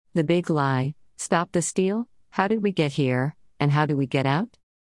The Big Lie: Stop the Steal? How Did We Get Here, and How Do We Get Out?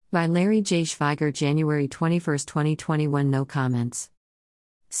 By Larry J. Schweiger, January 21, 2021. No comments.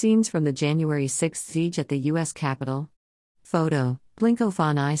 Scenes from the January 6th siege at the U.S. Capitol. Photo: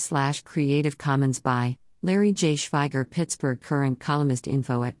 Blinkophon.I/Creative Commons by Larry J. Schweiger, Pittsburgh Current columnist.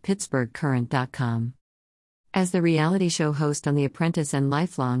 Info at pittsburghcurrent.com. As the reality show host on The Apprentice and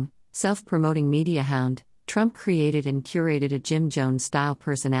lifelong, self-promoting media hound, Trump created and curated a Jim Jones-style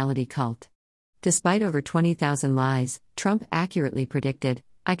personality cult. Despite over 20,000 lies, Trump accurately predicted,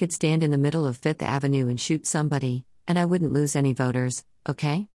 "I could stand in the middle of Fifth Avenue and shoot somebody, and I wouldn't lose any voters,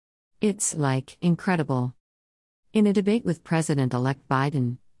 okay?" It's, incredible. In a debate with President-elect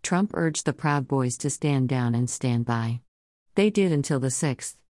Biden, Trump urged the Proud Boys to stand down and stand by. They did until the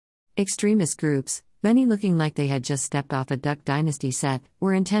 6th. Extremist groups, many looking like they had just stepped off a Duck Dynasty set,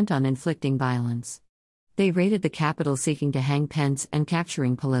 were intent on inflicting violence. They raided the Capitol seeking to hang Pence and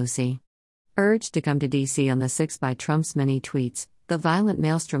capturing Pelosi. Urged to come to D.C. on the 6th by Trump's many tweets, the violent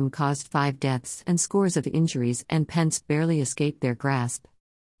maelstrom caused 5 deaths and scores of injuries, and Pence barely escaped their grasp.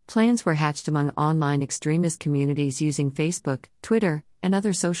 Plans were hatched among online extremist communities using Facebook, Twitter, and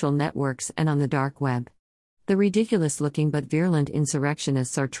other social networks and on the dark web. The ridiculous-looking but virulent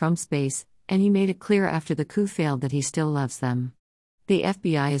insurrectionists are Trump's base, and he made it clear after the coup failed that he still loves them. The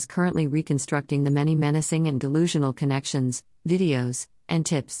FBI is currently reconstructing the many menacing and delusional connections, videos, and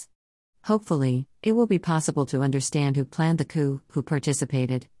tips. Hopefully, it will be possible to understand who planned the coup, who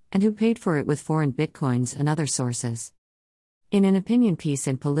participated, and who paid for it with foreign bitcoins and other sources. In an opinion piece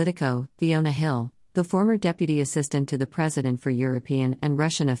in Politico, Fiona Hill, the former deputy assistant to the president for European and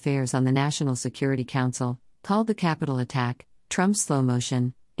Russian affairs on the National Security Council, called the Capitol attack Trump's slow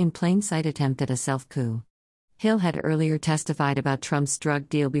motion, in plain sight attempt at a self-coup. Hill had earlier testified about Trump's drug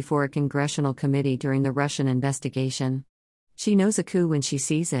deal before a congressional committee during the Russian investigation. She knows a coup when she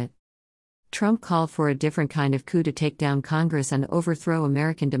sees it. Trump called for a different kind of coup to take down Congress and overthrow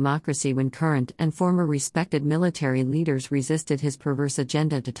American democracy when current and former respected military leaders resisted his perverse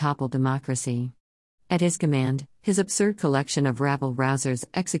agenda to topple democracy. At his command, his absurd collection of rabble-rousers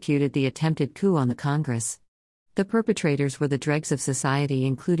executed the attempted coup on the Congress. The perpetrators were the dregs of society,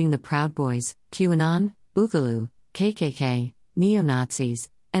 including the Proud Boys, QAnon, Boogaloo, KKK, neo-Nazis,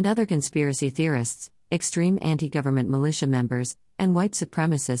 and other conspiracy theorists, extreme anti-government militia members, and white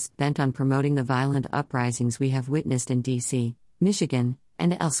supremacists bent on promoting the violent uprisings we have witnessed in D.C., Michigan,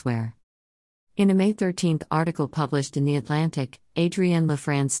 and elsewhere. In a May 13 article published in The Atlantic, Adrienne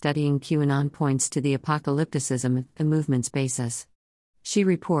LaFrance studying QAnon points to the apocalypticism of the movement's basis. She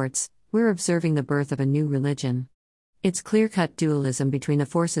reports, "We're observing the birth of a new religion. Its clear-cut dualism between the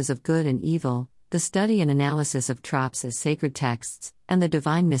forces of good and evil, the study and analysis of tropes as sacred texts, and the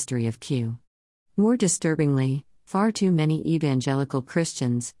divine mystery of Q. More disturbingly, far too many evangelical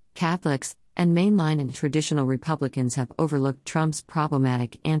Christians, Catholics, and mainline and traditional Republicans have overlooked Trump's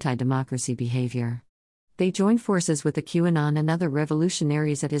problematic anti-democracy behavior. They joined forces with the QAnon and other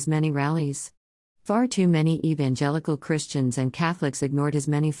revolutionaries at his many rallies. Far too many evangelical Christians and Catholics ignored his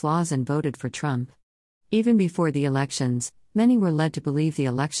many flaws and voted for Trump. Even before the elections, many were led to believe the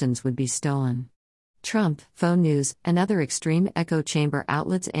elections would be stolen. Trump, phone news, and other extreme echo chamber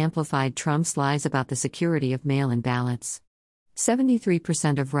outlets amplified Trump's lies about the security of mail-in ballots.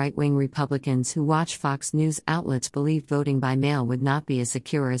 73% of right-wing Republicans who watch Fox News outlets believed voting by mail would not be as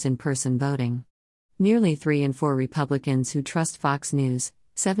secure as in-person voting. Nearly 3 in 4 Republicans who trust Fox News,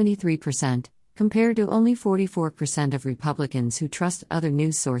 73%, compared to only 44% of Republicans who trust other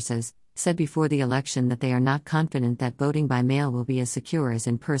news sources, said before the election that they are not confident that voting by mail will be as secure as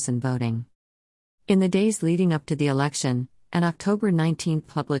in-person voting. In the days leading up to the election, an October 19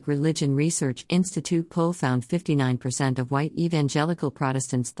 Public Religion Research Institute poll found 59% of white evangelical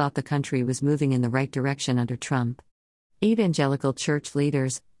Protestants thought the country was moving in the right direction under Trump. Evangelical church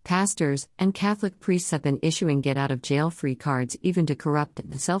leaders, pastors, and Catholic priests have been issuing get-out-of-jail-free cards even to corrupt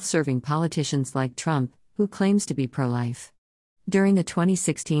and self-serving politicians like Trump, who claims to be pro-life. During the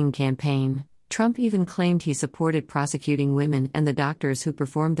 2016 campaign, Trump even claimed he supported prosecuting women and the doctors who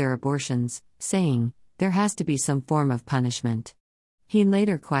performed their abortions, saying, "There has to be some form of punishment." He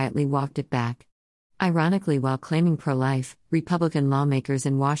later quietly walked it back. Ironically, while claiming pro-life, Republican lawmakers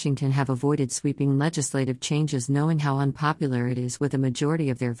in Washington have avoided sweeping legislative changes knowing how unpopular it is with a majority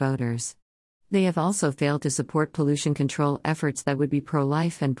of their voters. They have also failed to support pollution control efforts that would be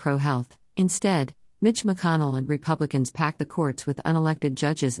pro-life and pro-health. Instead, Mitch McConnell and Republicans pack the courts with unelected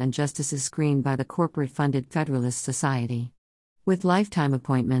judges and justices screened by the corporate-funded Federalist Society. With lifetime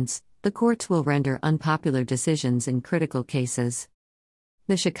appointments, the courts will render unpopular decisions in critical cases.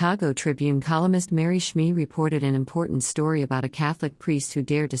 The Chicago Tribune columnist Mary Schmee reported an important story about a Catholic priest who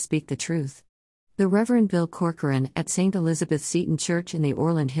dared to speak the truth. The Reverend Bill Corcoran at St. Elizabeth Seton Church in the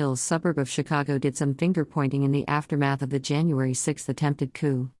Orland Hills suburb of Chicago did some finger-pointing in the aftermath of the January 6 attempted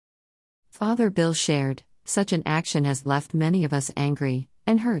coup. Father Bill shared, "Such an action has left many of us angry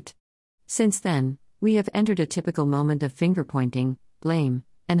and hurt. Since then, we have entered a typical moment of finger-pointing, blame,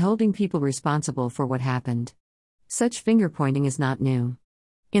 and holding people responsible for what happened. Such finger-pointing is not new.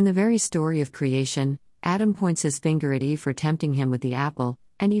 In the very story of creation, Adam points his finger at Eve for tempting him with the apple,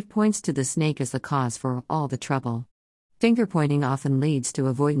 and Eve points to the snake as the cause for all the trouble. Finger-pointing often leads to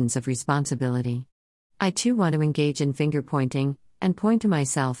avoidance of responsibility. I too want to engage in finger-pointing, and point to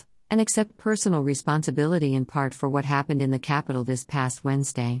myself, and accept personal responsibility in part for what happened in the Capitol this past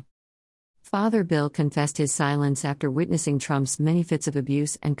Wednesday." Father Bill confessed his silence after witnessing Trump's many fits of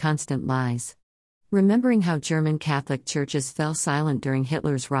abuse and constant lies. Remembering how German Catholic churches fell silent during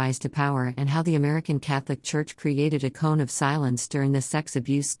Hitler's rise to power and how the American Catholic Church created a cone of silence during the sex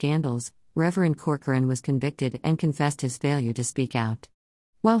abuse scandals, Reverend Corcoran was convicted and confessed his failure to speak out.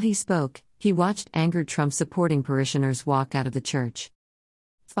 While he spoke, he watched angered Trump-supporting parishioners walk out of the church.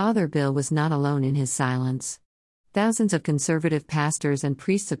 Father Bill was not alone in his silence. Thousands of conservative pastors and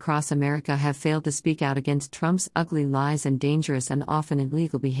priests across America have failed to speak out against Trump's ugly lies and dangerous and often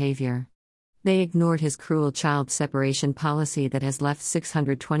illegal behavior. They ignored his cruel child separation policy that has left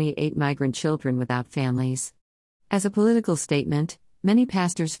 628 migrant children without families. As a political statement, many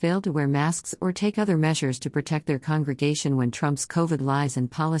pastors failed to wear masks or take other measures to protect their congregation when Trump's COVID lies and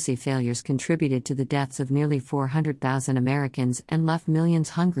policy failures contributed to the deaths of nearly 400,000 Americans and left millions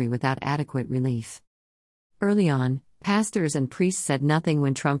hungry without adequate relief. Early on, pastors and priests said nothing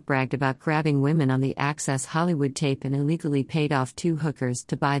when Trump bragged about grabbing women on the Access Hollywood tape and illegally paid off 2 hookers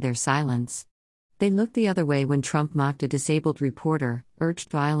to buy their silence. They looked the other way when Trump mocked a disabled reporter, urged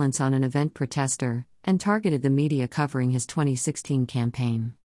violence on an event protester, and targeted the media covering his 2016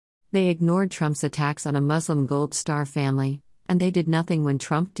 campaign. They ignored Trump's attacks on a Muslim Gold Star family, and they did nothing when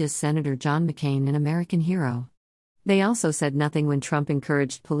Trump dissed Senator John McCain, an American hero. They also said nothing when Trump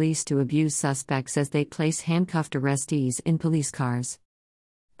encouraged police to abuse suspects as they place handcuffed arrestees in police cars.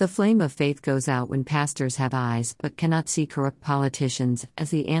 The flame of faith goes out when pastors have eyes but cannot see corrupt politicians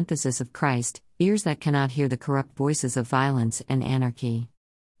as the antithesis of Christ, ears that cannot hear the corrupt voices of violence and anarchy.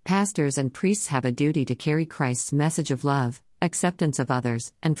 Pastors and priests have a duty to carry Christ's message of love, acceptance of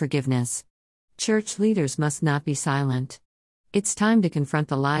others, and forgiveness. Church leaders must not be silent. It's time to confront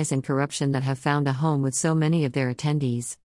the lies and corruption that have found a home with so many of their attendees.